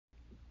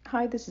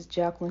Hi, this is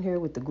Jacqueline here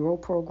with the Grow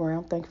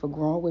Program. Thank you for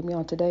growing with me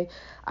on today.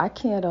 I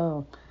can't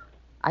uh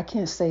I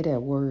can't say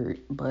that word,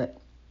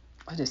 but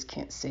I just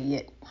can't say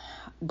it.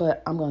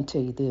 But I'm gonna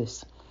tell you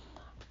this.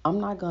 I'm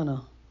not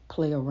gonna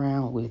play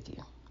around with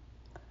you.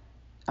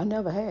 I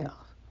never have.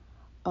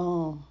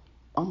 Um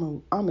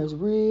I'm as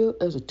real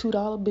as a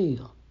 $2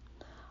 bill.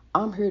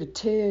 I'm here to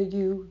tell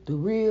you the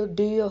real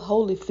deal,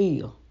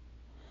 Holyfield.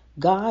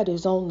 God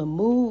is on the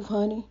move,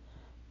 honey.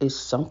 Is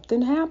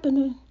something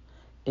happening?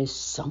 Is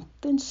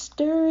something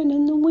stirring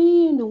in the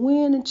wind? The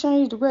wind and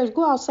change direction.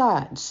 Go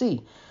outside and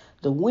see.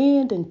 The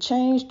wind and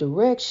change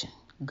direction.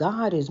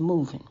 God is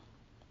moving.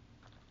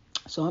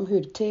 So I'm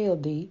here to tell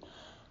thee,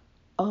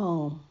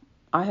 um,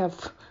 I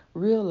have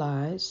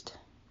realized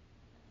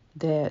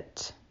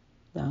that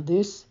now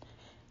this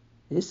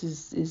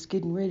is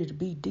getting ready to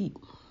be deep.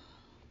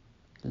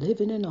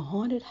 Living in a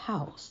haunted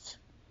house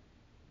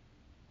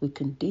with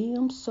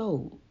condemned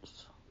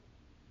souls.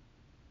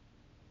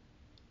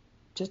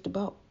 Just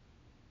about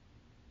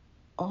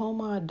all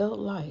my adult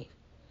life.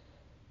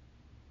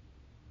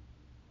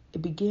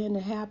 It began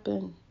to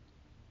happen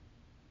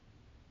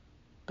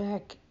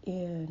back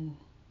in,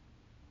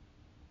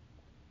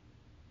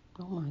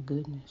 oh my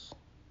goodness,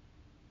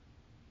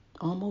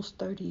 almost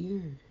 30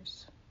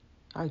 years.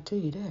 I tell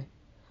you that.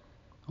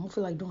 I don't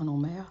feel like doing no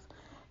math.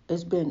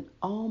 It's been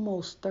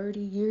almost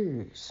 30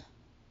 years.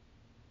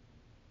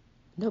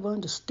 Never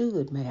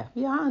understood math.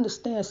 Yeah, I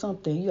understand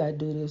something. You gotta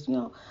do this, but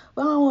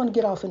I don't want to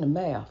get off into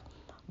math.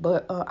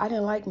 But I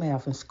didn't like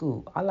math in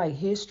school. I like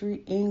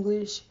history,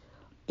 English,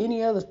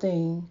 any other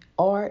thing,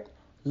 art.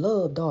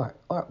 Loved art.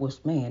 Art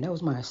was, man, that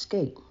was my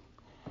escape.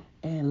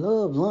 And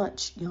loved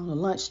lunch. The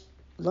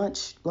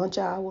lunch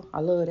hour.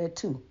 I love that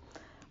too.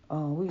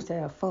 We used to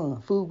have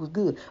fun. Food was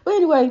good. But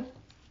anyway,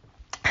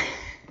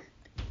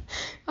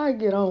 I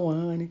get on one,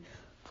 honey,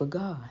 for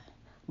God.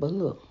 But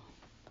look,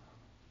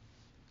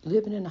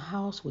 living in a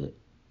house with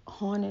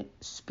haunted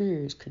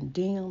spirits,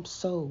 condemned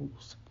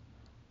souls,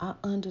 I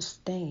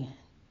understand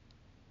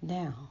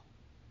now.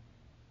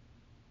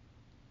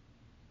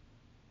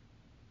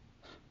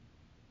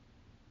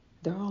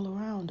 They're all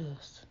around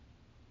us.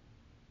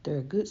 There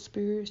are good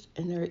spirits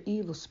and there are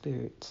evil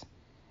spirits.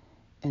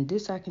 And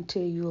this I can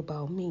tell you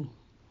about me.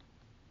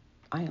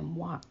 I am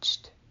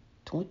watched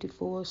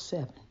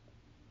 24/7.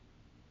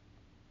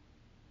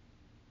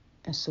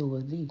 And so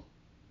are thee.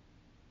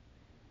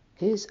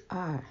 His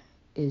eye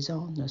is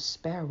on the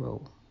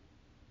sparrow.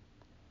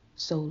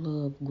 So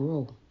love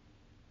grow.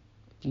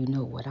 If you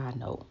know what I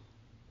know.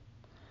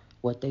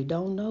 What they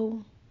don't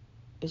know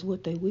is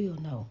what they will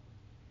know.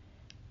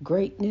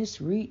 Greatness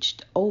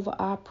reached over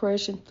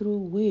oppression through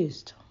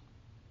wisdom.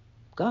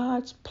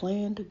 God's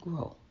plan to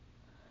grow.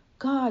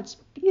 God's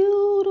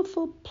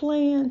beautiful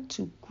plan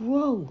to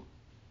grow.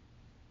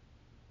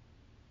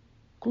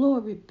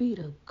 Glory be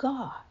to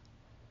God.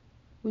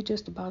 We're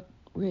just about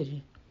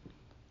ready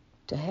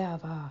to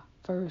have our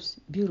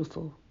first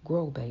beautiful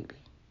grow baby.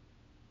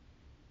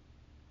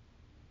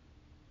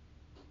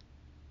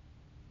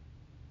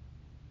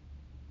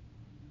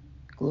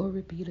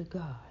 Glory be to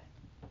God.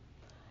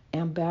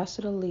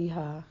 Ambassador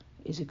Lehigh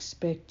is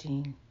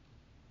expecting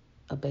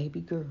a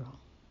baby girl.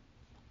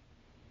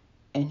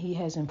 And he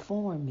has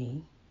informed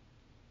me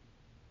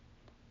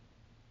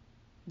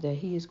that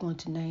he is going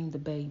to name the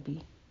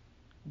baby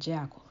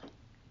Jacqueline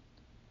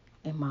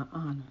in my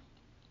honor.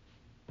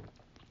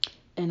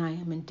 And I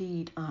am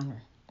indeed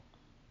honored.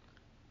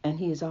 And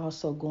he is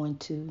also going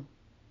to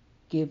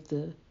give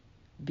the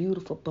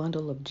beautiful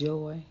bundle of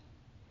joy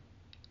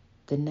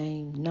the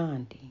name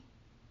Nandi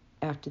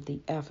after the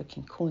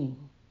African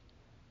queen,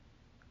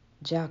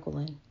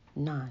 Jacqueline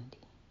Nandi.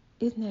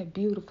 Isn't that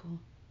beautiful?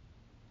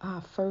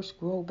 Our first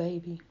grow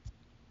baby.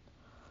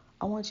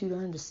 I want you to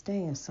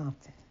understand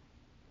something.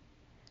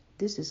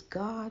 This is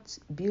God's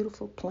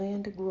beautiful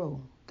plan to grow.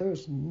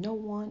 There's no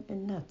one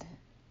and nothing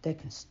that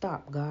can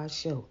stop God's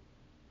show.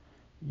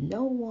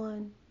 No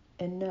one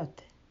and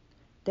nothing.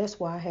 That's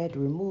why I had to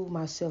remove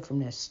myself from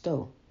that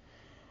stove.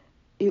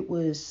 It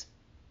was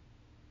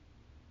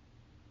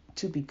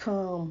to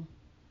become,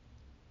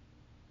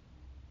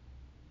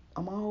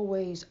 I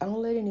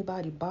don't let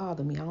anybody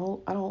bother me.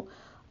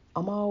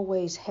 I'm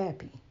always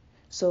happy.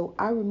 So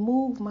I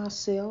remove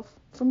myself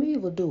from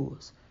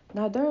evildoers.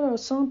 Now there are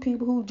some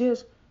people who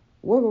just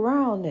work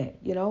around that,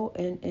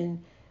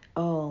 and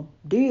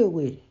deal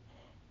with it.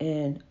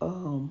 And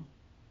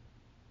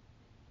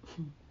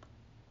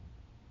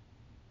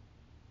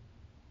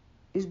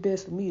it's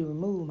best for me to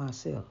remove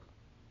myself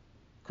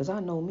because I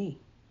know me.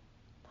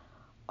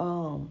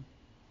 Um,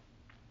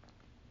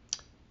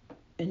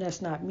 and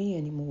that's not me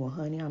anymore,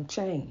 honey. I'm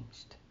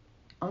changed.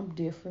 I'm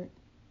different.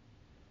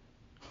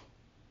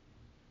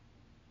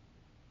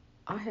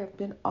 I have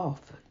been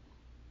offered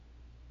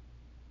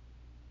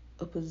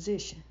a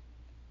position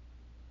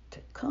to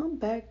come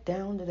back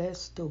down to that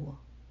store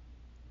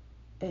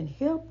and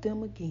help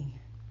them again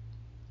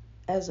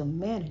as a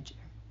manager.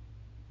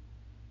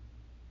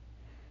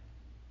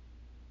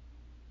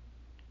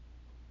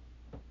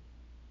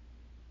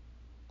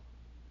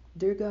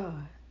 Dear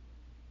God,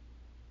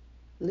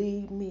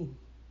 Lead me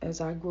as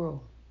I grow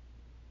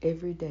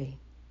every day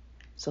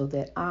so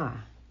that I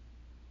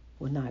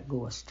will not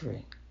go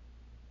astray.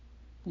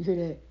 You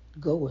hear that?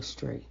 Go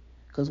astray.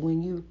 Because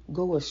when you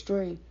go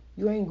astray,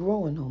 you ain't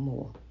growing no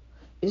more.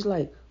 It's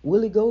like,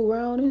 will it go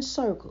round in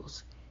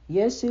circles?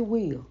 Yes, it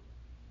will.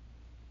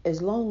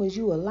 As long as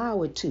you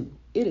allow it to,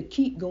 it'll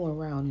keep going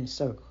round in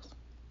circles.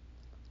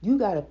 You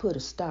got to put a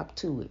stop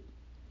to it.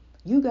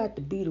 You got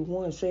to be the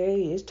one to say,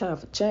 hey, it's time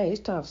for change.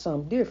 It's time for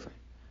something different.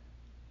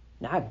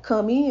 Now, I can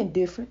come in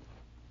different.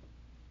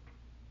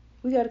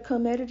 We got to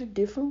come at it a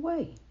different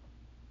way.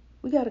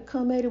 We got to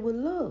come at it with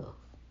love.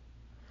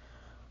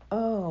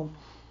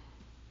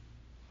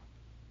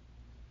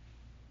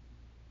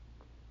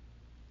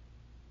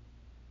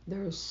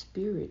 There are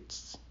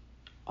spirits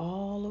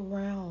all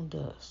around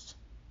us.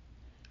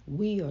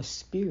 We are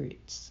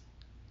spirits.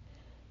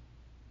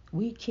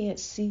 We can't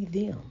see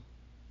them,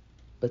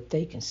 but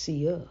they can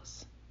see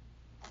us.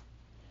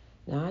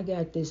 Now, I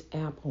got this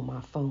app on my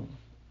phone.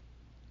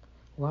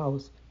 While I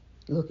was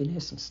looking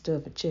at some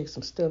stuff and check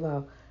some stuff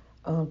out,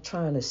 I'm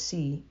trying to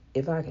see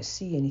if I can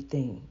see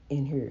anything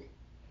in here.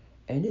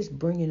 And it's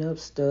bringing up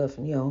stuff,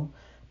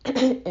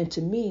 and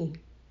to me,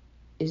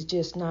 it's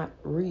just not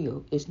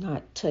real. It's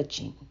not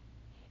touching.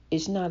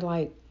 It's not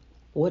like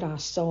what I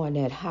saw in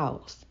that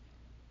house.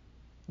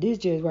 This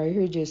just right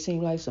here just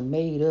seemed like some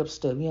made up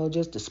stuff,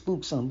 just to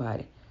spook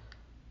somebody.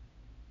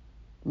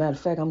 Matter of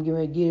fact, I'm getting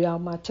ready to get it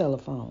out my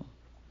telephone.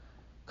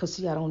 Because,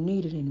 see, I don't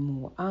need it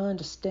anymore. I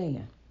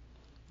understand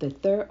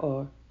that there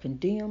are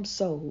condemned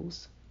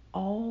souls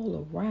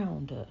all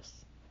around us.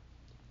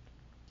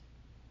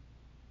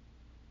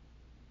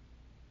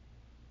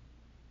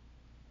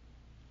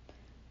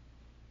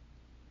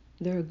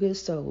 There are good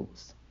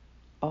souls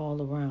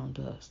all around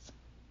us.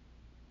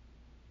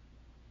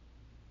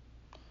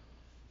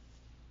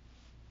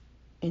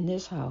 In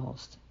this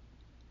house,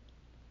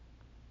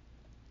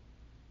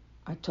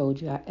 I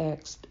told you I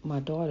asked my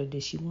daughter,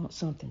 did she want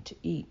something to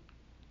eat?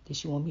 Did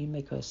she want me to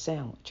make her a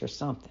sandwich or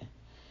something?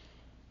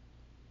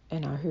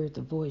 And I heard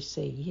the voice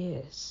say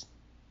yes.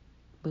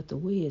 But the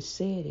way it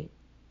said it,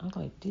 I was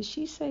like, did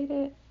she say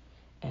that?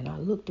 And I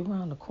looked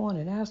around the corner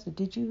and asked her,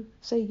 did you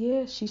say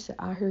yes? She said,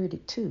 I heard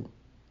it too.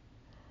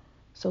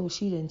 So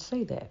she didn't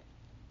say that.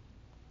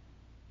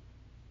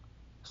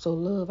 So,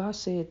 love, I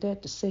said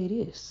that to say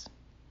this.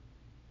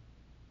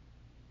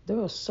 There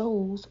are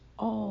souls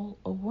all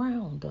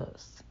around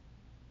us.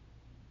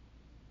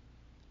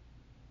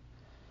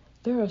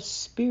 There are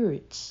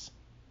spirits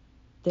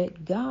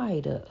that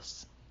guide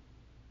us.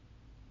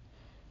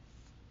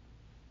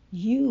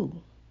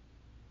 You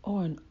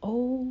are an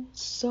old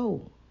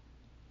soul.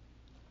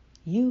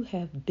 You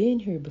have been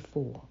here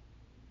before.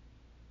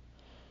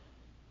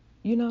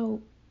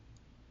 You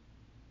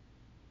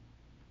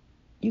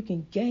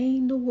can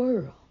gain the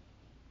world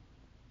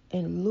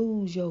and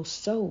lose your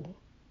soul.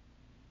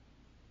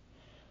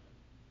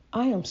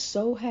 I am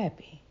so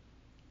happy,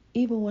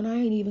 even when I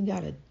ain't even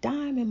got a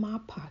dime in my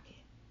pocket.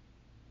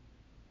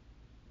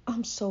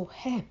 I'm so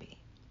happy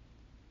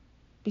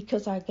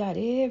because I got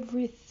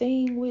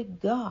everything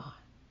with God.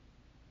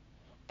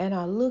 And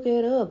I look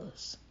at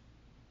others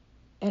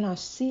and I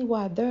see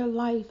why their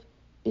life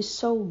is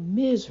so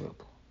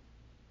miserable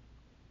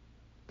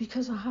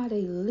because of how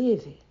they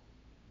live it.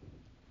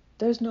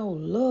 There's no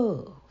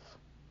love.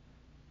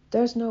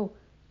 There's no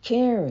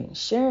caring,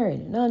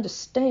 sharing, and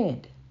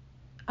understanding.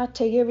 I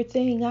take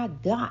everything I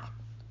got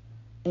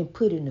and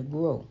put in to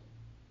grow.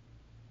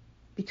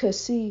 Because,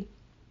 see,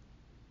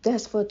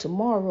 that's for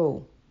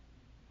tomorrow.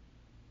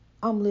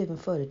 I'm living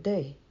for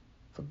today,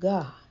 for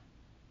God,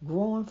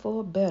 growing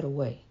for a better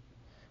way.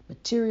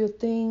 Material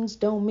things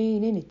don't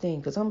mean anything.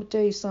 Because I'm going to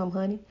tell you something,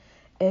 honey.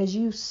 As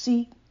you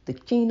seek the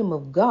kingdom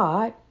of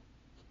God,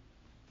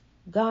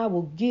 God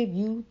will give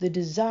you the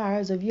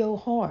desires of your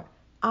heart.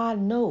 I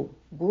know,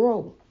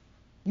 grow.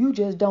 You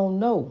just don't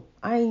know.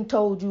 I ain't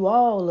told you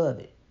all of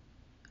it.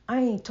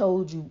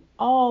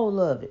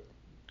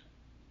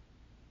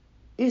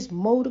 It's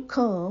more to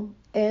come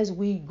as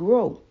we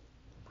grow.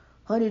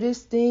 Honey,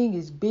 this thing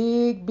is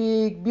big,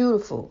 big,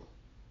 beautiful.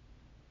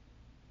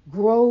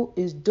 Grow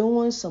is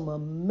doing some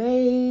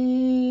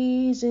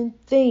amazing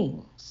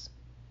things.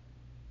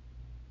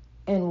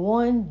 And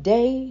one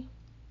day,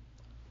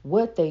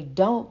 what they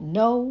don't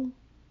know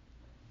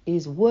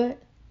is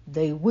what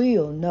they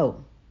will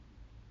know.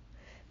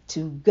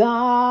 To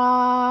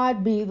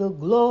God be the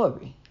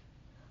glory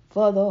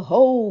for the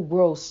whole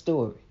growth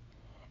story.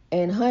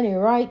 And honey,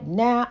 right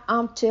now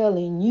I'm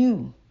telling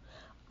you,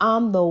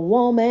 I'm the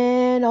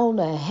woman on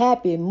the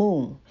happy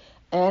moon.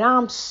 And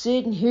I'm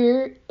sitting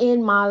here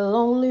in my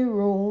lonely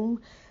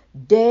room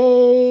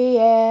day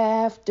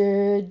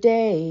after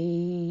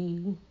day.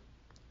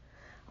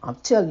 I'm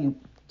telling you,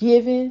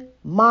 giving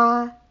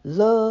my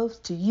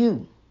love to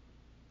you.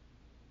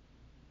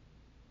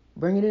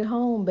 Bringing it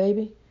home,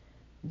 baby.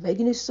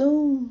 Making it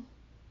soon.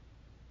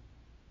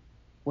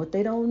 What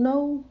they don't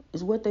know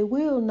is what they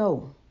will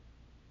know.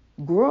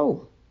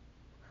 Grow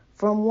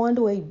from 1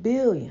 to 8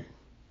 billion.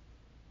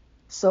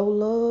 So,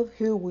 love,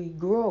 here we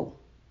grow.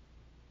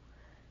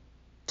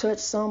 touch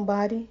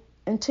somebody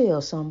and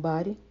tell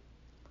somebody.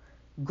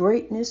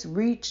 Greatness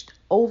reached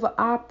over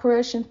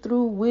oppression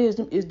through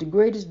wisdom is the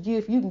greatest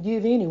gift you can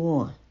give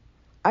anyone.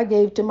 I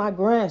gave it to my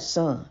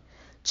grandson.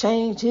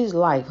 Changed his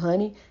life,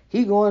 honey.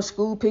 He going to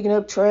school picking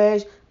up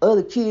trash.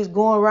 Other kids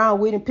going around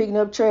with him picking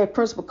up trash.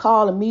 Principal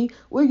calling me.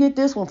 Where you get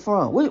this one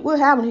from? What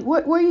happened?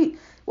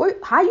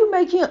 How you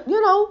make him?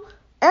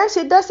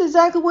 Actually, that's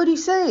exactly what he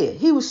said.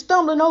 He was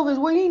stumbling over his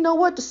way. He didn't know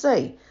what to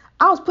say.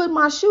 I was putting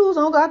my shoes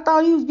on. I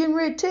thought he was getting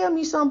ready to tell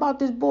me something about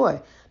this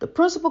boy. The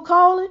principal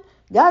calling,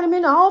 got him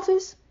in the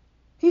office.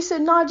 He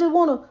said, no, I just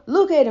want to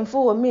look at him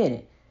for a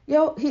minute. He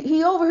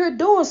over here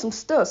doing some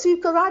stuff. See,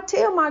 because I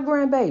tell my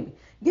grandbaby,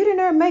 get in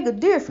there and make a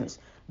difference.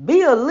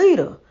 Be a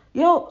leader.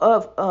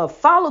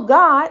 Follow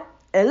God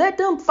and let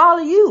them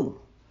follow you.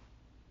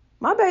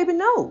 My baby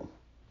know.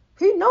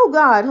 He know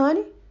God,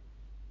 honey.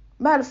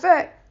 Matter of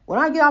fact, when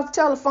I get off the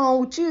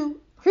telephone with you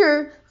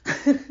here,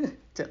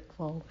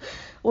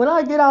 when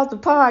I get off the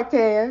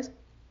podcast,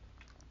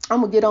 I'm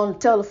going to get on the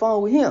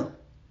telephone with him.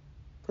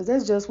 Because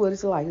that's just what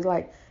it's like. It's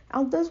like,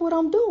 that's what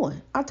I'm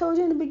doing. I told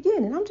you in the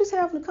beginning. I'm just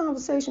having a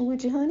conversation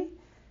with you, honey.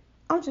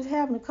 I'm just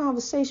having a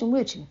conversation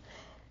with you.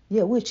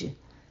 Yeah, with you.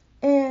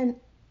 And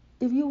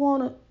if you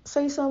want to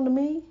say something to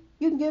me,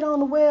 you can get on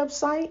the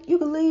website. You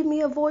can leave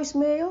me a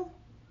voicemail.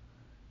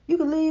 You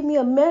can leave me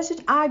a message.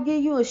 I'll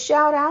give you a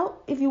shout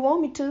out if you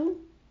want me to.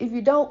 If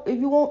you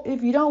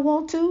don't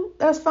want to,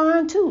 that's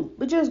fine too.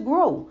 But just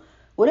grow.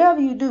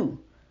 Whatever you do,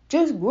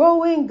 just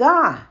grow in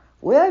God.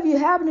 Wherever you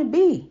happen to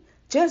be,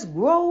 just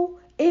grow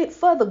it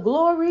for the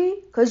glory,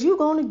 because you're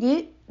going to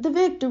get the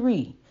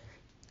victory.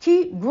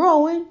 Keep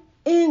growing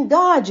in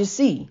God, you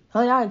see.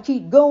 Honey, I can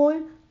keep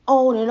going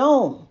on and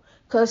on.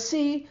 Because,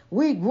 see,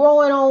 we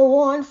growing on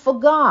one for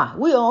God.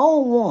 We are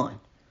on one.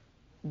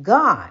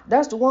 God,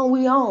 that's the one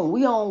we own.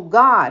 We own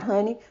God,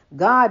 honey.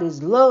 God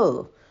is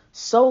love.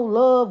 So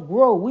love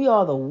grow. We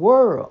are the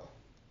world.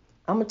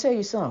 I'm going to tell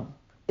you something.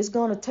 It's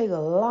going to take a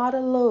lot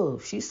of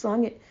love. She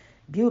sung it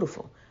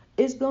beautiful.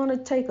 It's going to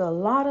take a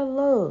lot of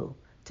love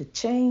to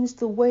change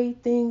the way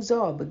things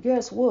are. But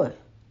guess what?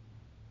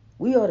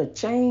 We are the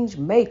change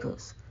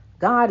makers.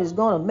 God is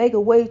going to make a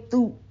way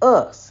through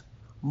us,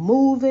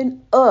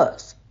 moving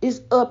us.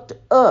 It's up to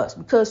us.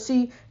 Because,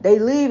 see, they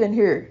leaving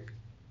here.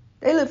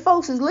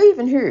 Folks is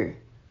leaving here.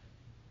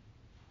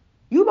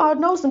 You might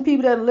know some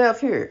people that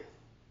left here.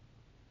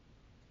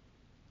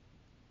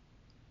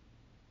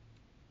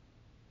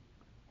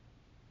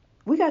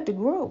 We got to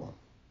grow.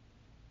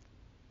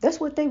 That's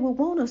what they would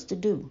want us to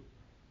do,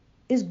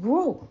 is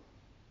grow.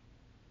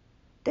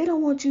 They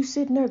don't want you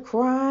sitting there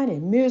crying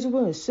and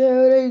miserable and say,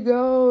 there they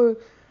go.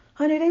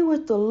 Honey, they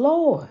with the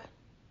Lord.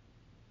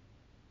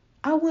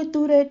 I went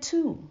through that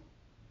too.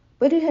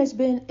 But it has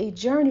been a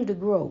journey to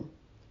grow,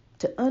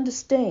 to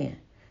understand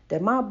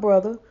that my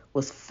brother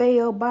was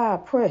failed by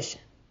oppression.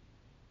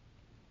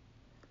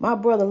 My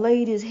brother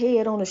laid his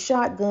head on a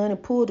shotgun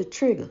and pulled the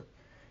trigger.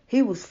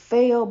 He was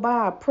failed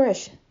by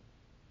oppression.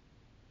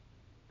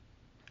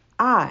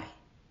 I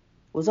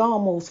was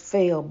almost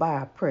failed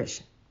by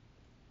oppression.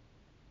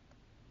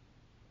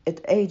 At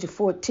the age of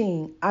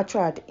 14, I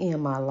tried to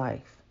end my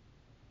life.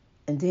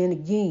 And then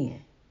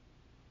again,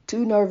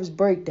 2 nervous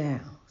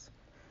breakdowns.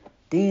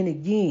 Then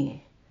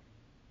again,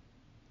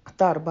 I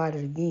thought about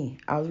it again.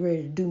 I was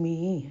ready to do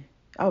me in.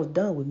 I was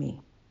done with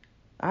me.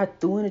 I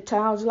threw in the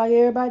towel just like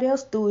everybody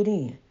else threw it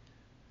in.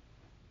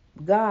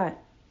 God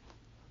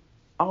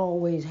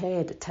always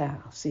had the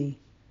towel. See,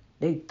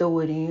 they throw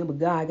it in, but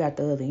God got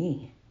the other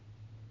end.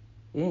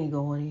 It ain't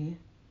going in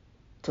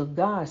till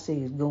God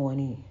says it's going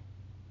in.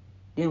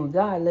 Then when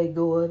God let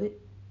go of it,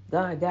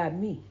 God got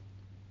me.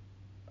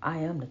 I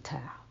am the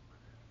towel.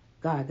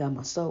 God got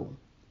my soul.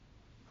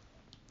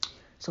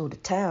 So the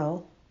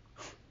towel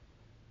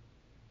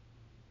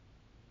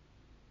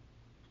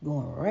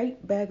going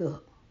right back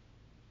up.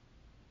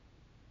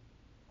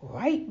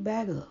 Right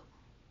back up.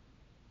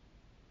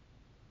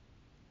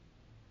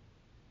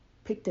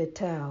 Pick that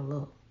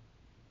towel up.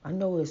 I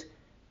know it's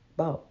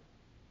about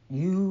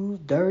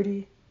used,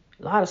 dirty,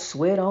 a lot of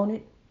sweat on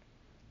it.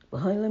 But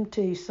honey, let me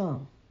tell you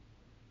something.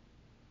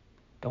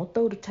 Don't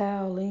throw the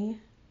towel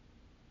in.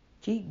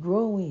 Keep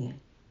growing.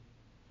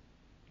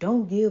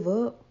 Don't give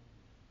up.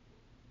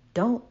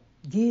 Don't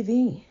give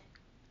in.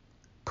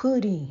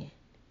 Put in.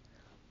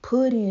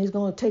 Put in. It's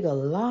going to take a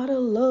lot of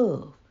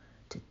love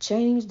to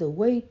change the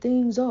way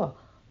things are.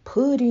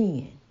 Put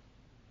in.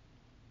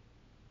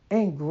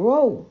 And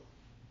grow.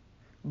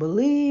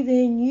 Believe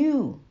in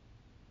you.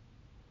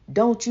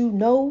 Don't you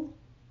know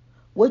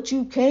what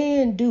you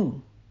can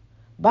do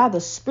by the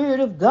Spirit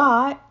of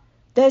God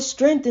that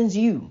strengthens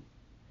you?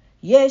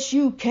 Yes,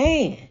 you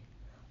can.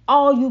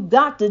 All you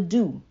got to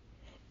do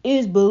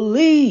is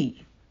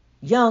believe,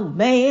 young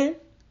man,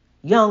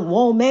 young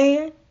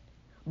woman.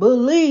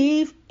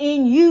 Believe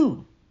in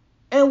you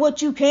and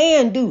what you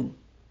can do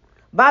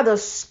by the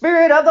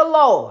Spirit of the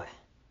Lord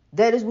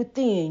that is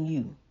within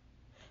you.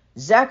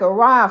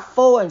 Zechariah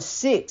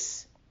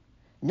 4:6.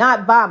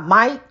 Not by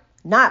might,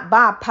 not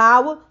by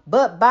power,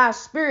 but by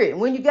spirit. And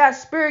when you got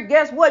spirit,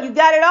 guess what? You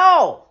got it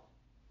all.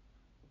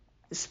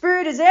 The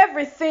spirit is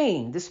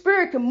everything. The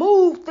spirit can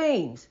move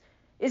things.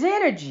 It's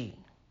energy.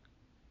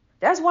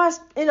 That's why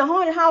in the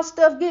haunted house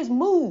stuff gets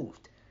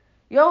moved.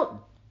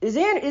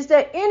 It's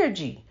that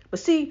energy. But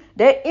see,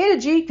 that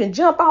energy can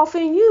jump off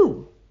in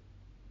you.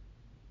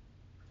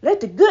 Let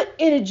the good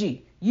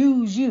energy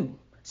use you.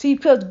 See,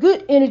 because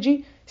good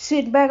energy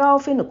sitting back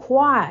off in the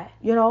quiet,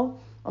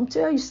 I'm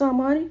telling you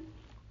something, honey.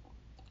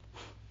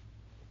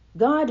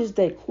 God is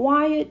that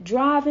quiet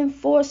driving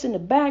force in the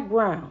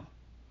background,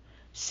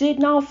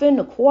 sitting off in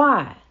the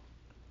quiet,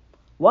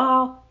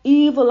 while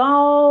evil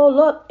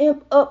all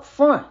up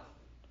front,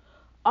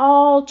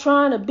 all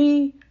trying to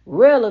be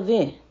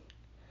relevant,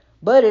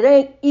 but it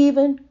ain't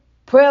even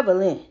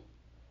prevalent.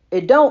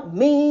 It don't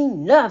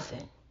mean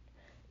nothing.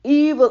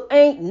 Evil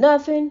ain't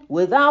nothing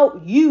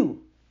without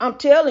you. I'm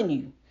telling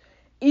you.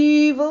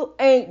 Evil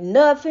ain't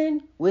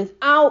nothing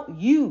without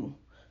you.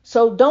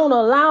 So don't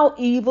allow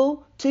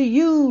evil to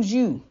use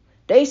you.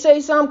 They say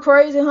something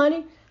crazy,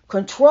 honey.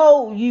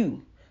 Control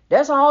you.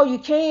 That's all you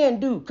can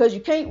do, because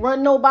you can't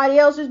run nobody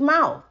else's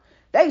mouth.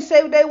 They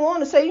say what they want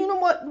to say. You know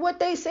what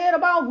they said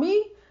about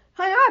me?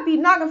 Honey, I be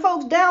knocking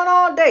folks down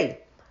all day.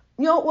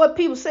 You know what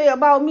people say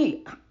about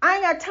me? I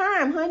ain't got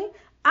time, honey.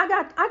 I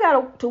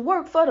got to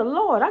work for the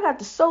Lord. I got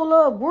to sow,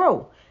 love,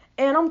 grow.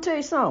 And I'm going to tell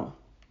you something.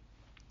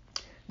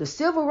 The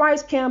Civil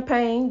Rights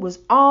Campaign was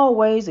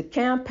always a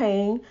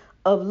campaign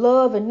of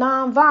love and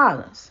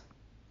nonviolence.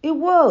 It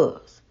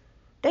was.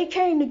 They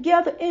came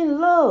together in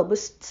love, but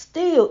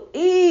still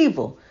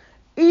evil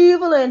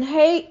and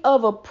hate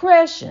of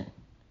oppression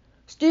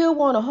still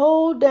want to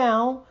hold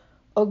down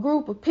a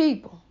group of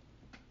people.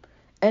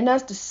 And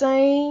that's the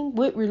same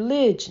with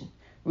religion.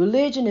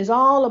 Religion is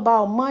all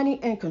about money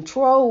and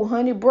control,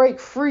 honey. Break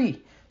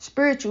free.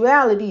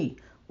 Spirituality.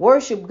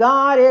 Worship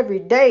God every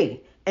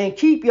day and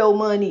keep your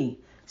money.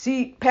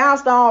 See,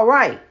 pastor, all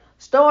right.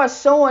 Start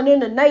sowing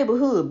in the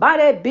neighborhood. Buy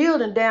that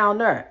building down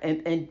there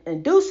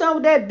and do some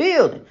of that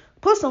building.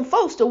 Put some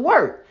folks to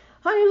work.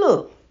 Honey,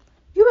 look,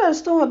 you better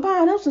start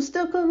buying up some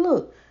stuff, because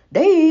look,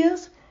 they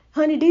is.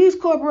 Honey, these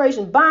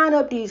corporations buying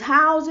up these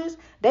houses.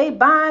 They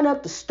buying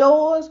up the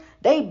stores.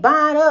 They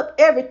buying up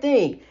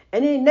everything.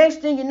 And then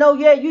next thing you know,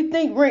 you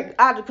think rent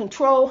out of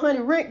control.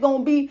 Honey, rent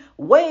going to be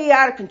way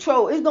out of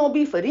control. It's going to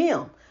be for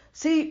them.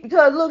 See,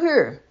 because look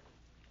here.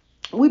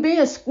 We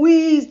being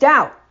squeezed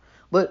out.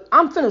 But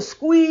I'm finna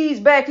squeeze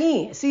back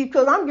in. See,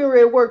 because I'm getting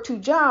ready to work 2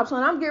 jobs,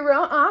 honey. I'm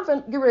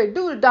finna get ready to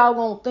do the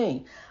doggone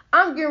thing.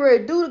 I'm getting ready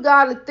to do the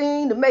godly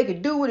thing to make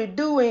it do what it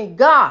do in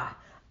God.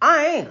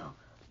 I am.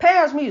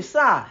 Pass me the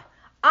side.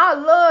 I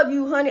love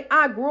you, honey.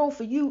 I grow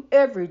for you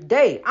every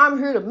day. I'm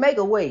here to make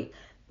a way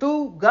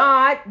through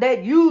God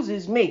that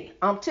uses me.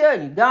 I'm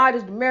telling you, God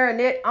is the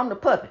marionette. I'm the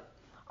puppet.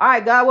 All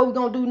right, God, what we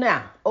going to do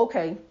now?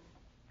 Okay.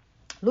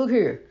 Look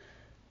here.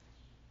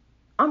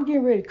 I'm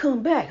getting ready to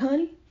come back,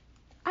 honey.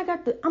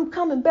 I'm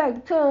coming back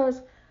because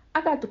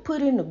I got to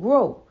put in the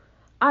growth.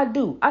 I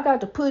do. I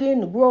got to put in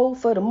the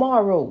growth for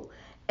tomorrow.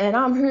 And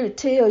I'm here to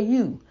tell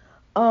you,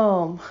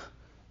 help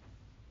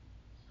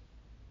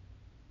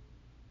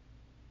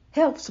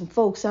some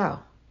folks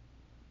out.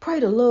 Pray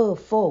the love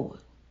forward.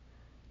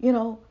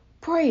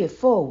 Pray it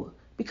forward.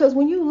 Because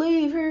when you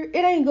leave here, it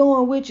ain't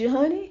going with you,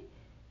 honey.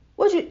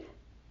 What you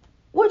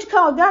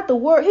call got the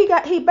word?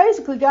 He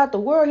basically got the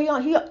word.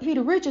 He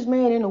the richest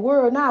man in the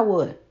world. Now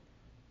what?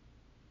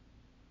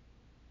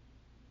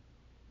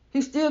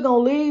 He's still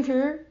gonna leave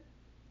here.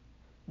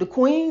 The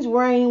Queen's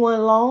reign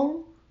wasn't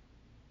long.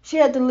 She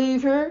had to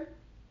leave here.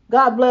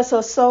 God bless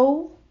her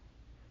soul.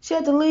 She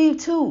had to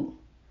leave too.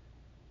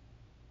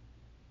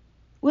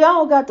 We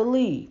all got to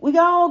leave. We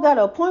all got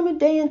an appointment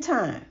day and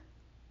time.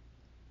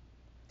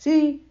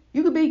 See,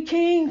 you could be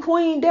king,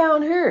 queen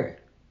down here.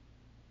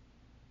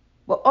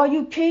 But are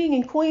you king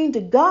and queen to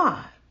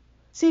God?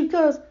 See,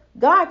 because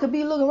God could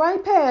be looking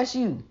right past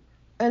you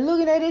and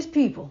looking at his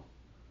people.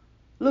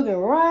 Looking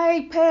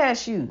right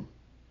past you.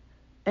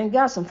 And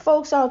got some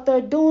folks out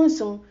there doing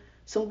some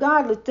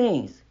godly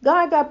things.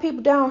 God got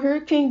people down here,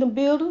 kingdom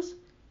builders,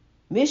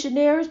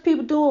 missionaries,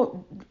 people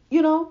doing,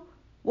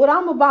 what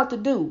I'm about to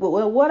do. But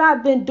what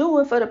I've been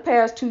doing for the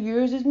past 2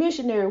 years is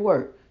missionary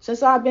work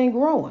since I've been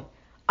growing.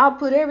 I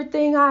put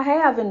everything I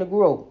have in the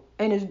growth,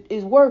 and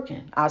it's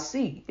working. I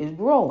see it's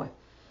growing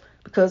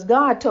because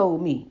God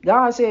told me.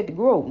 God said to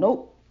grow.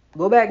 Nope,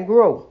 go back and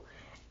grow.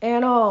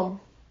 And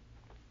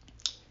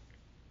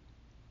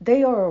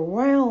they are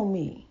around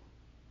me.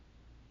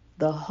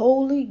 The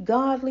holy,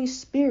 godly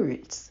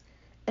spirits,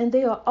 and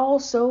they are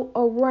also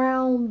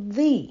around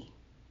thee.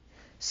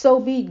 So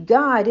be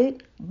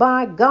guided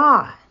by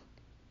God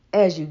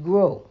as you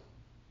grow.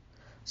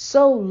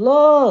 So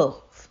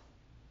love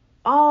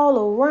all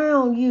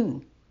around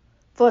you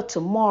for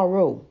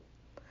tomorrow.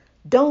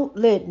 Don't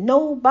let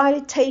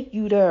nobody take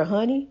you there,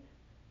 honey.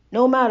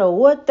 No matter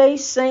what they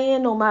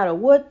saying, no matter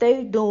what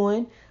they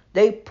doing,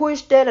 they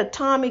push that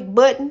atomic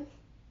button.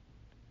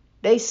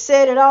 They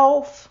set it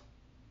off.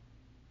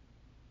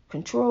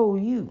 Control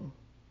you.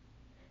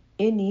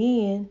 In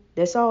the end,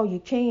 that's all you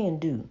can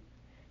do.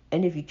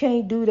 And if you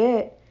can't do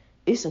that,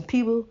 it's some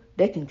people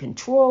that can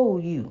control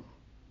you.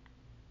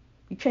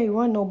 You can't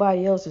run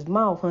nobody else's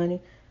mouth,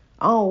 honey.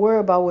 I don't worry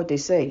about what they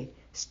say.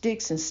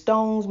 Sticks and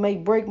stones may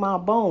break my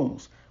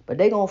bones, but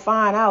they gonna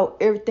find out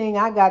everything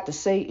I got to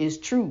say is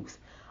truth.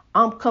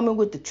 I'm coming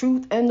with the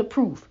truth and the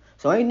proof.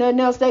 So ain't nothing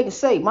else they can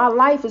say. My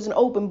life is an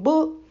open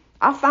book.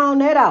 I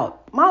found that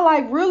out. My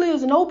life really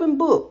is an open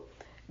book.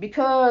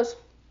 Because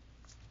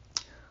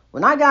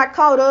when I got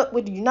caught up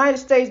with the United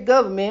States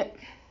government,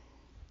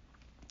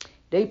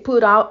 they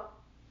put out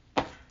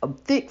a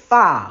thick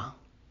file.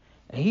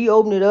 And he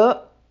opened it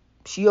up.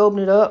 She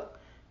opened it up.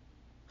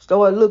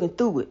 Started looking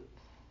through it.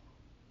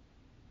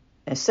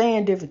 And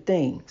saying different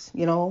things,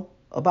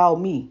 about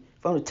me.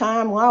 From the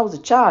time when I was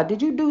a child.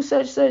 Did you do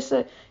such?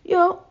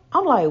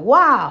 I'm like,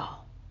 wow.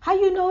 How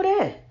you know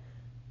that?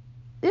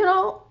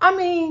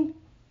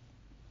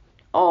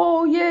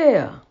 Oh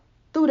yeah.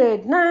 Through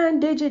that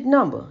 9-digit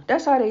number.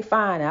 That's how they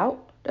find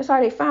out. That's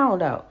how they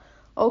found out.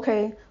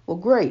 Okay, well,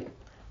 great.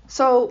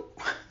 So,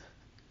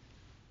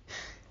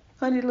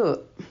 honey,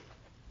 look.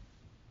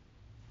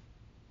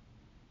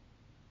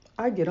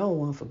 I get on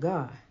one for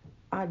God.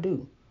 I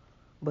do.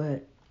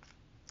 But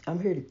I'm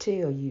here to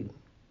tell you.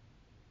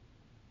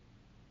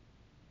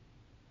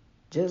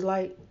 Just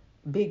like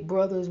Big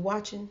Brother is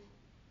watching,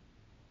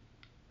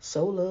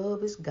 so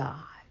love is God.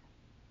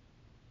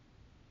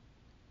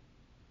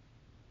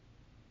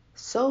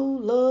 So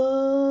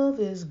love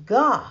is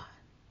God.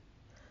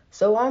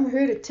 So I'm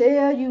here to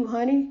tell you,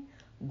 honey,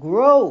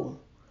 grow.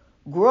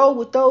 Grow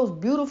with those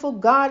beautiful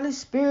godly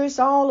spirits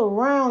all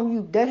around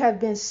you that have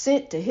been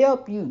sent to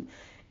help you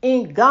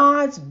in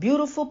God's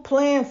beautiful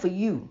plan for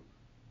you.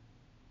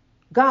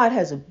 God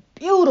has a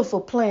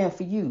beautiful plan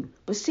for you.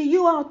 But see,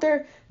 you out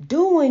there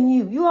doing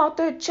you. You out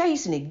there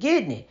chasing it,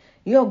 getting it.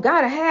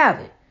 Gotta have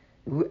it.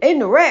 In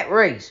the rat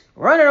race,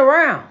 running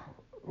around,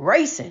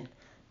 racing.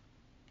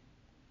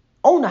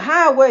 On the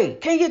highway,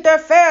 can't get there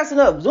fast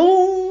enough.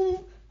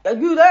 Zoom,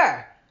 you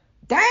there.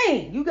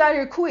 Dang, you got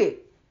here quick.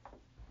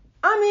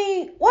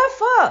 What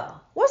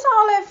for? What's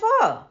all that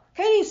for?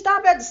 Can't even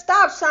stop at the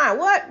stop sign.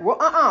 What?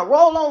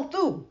 Roll on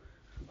through.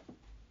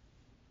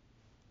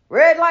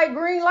 Red light,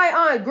 green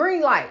light,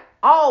 green light.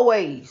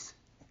 Always.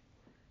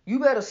 You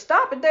better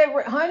stop at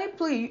that, honey,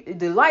 please. If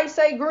the light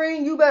say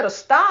green, you better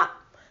stop.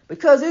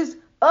 Because there's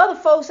other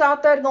folks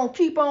out there that going to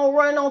keep on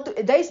running on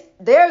through.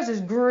 Theirs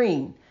is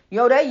green.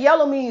 That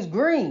yellow means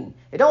green.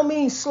 It don't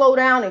mean slow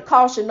down and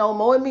caution no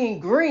more. It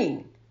means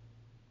green.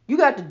 You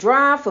got to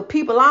drive for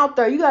people out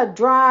there. You got to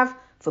drive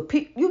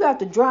you got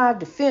to drive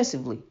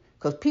defensively.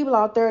 Because people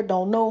out there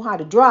don't know how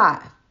to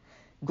drive.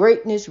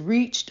 Greatness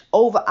reached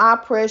over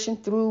oppression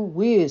through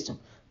wisdom.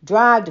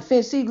 Drive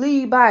defensive,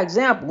 lead by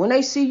example. When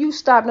they see you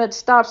stopping at the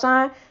stop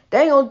sign,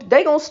 they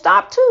gonna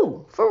stop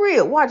too. For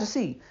real. Watch and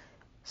see.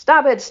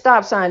 Stop at the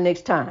stop sign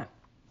next time.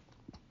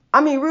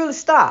 Really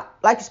stop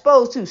like you're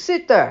supposed to.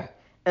 Sit there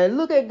and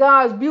look at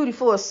God's beauty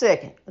for a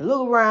second.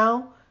 Look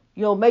around.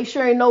 Make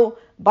sure ain't no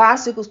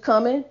bicycles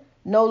coming,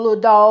 no little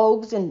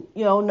dogs and,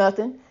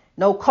 nothing,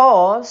 no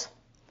cars.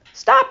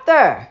 Stop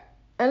there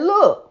and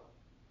look.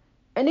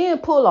 And then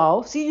pull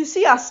off. You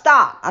see, I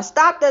stopped. I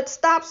stopped at the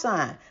stop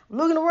sign. I'm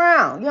looking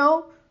around,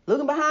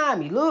 looking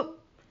behind me. Look.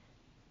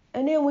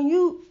 And then when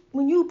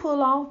you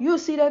pull off, you'll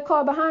see that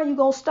car behind you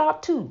gonna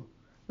stop too.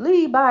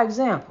 Lead by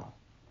example.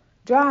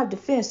 Drive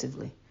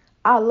defensively.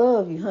 I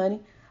love you,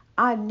 honey.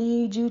 I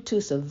need you to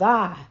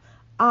survive.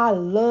 I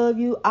love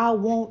you. I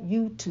want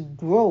you to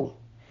grow.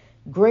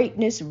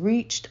 Greatness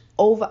reached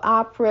over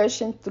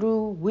oppression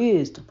through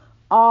wisdom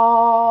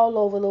all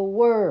over the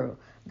world.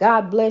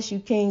 God bless you,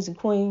 kings and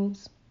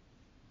queens.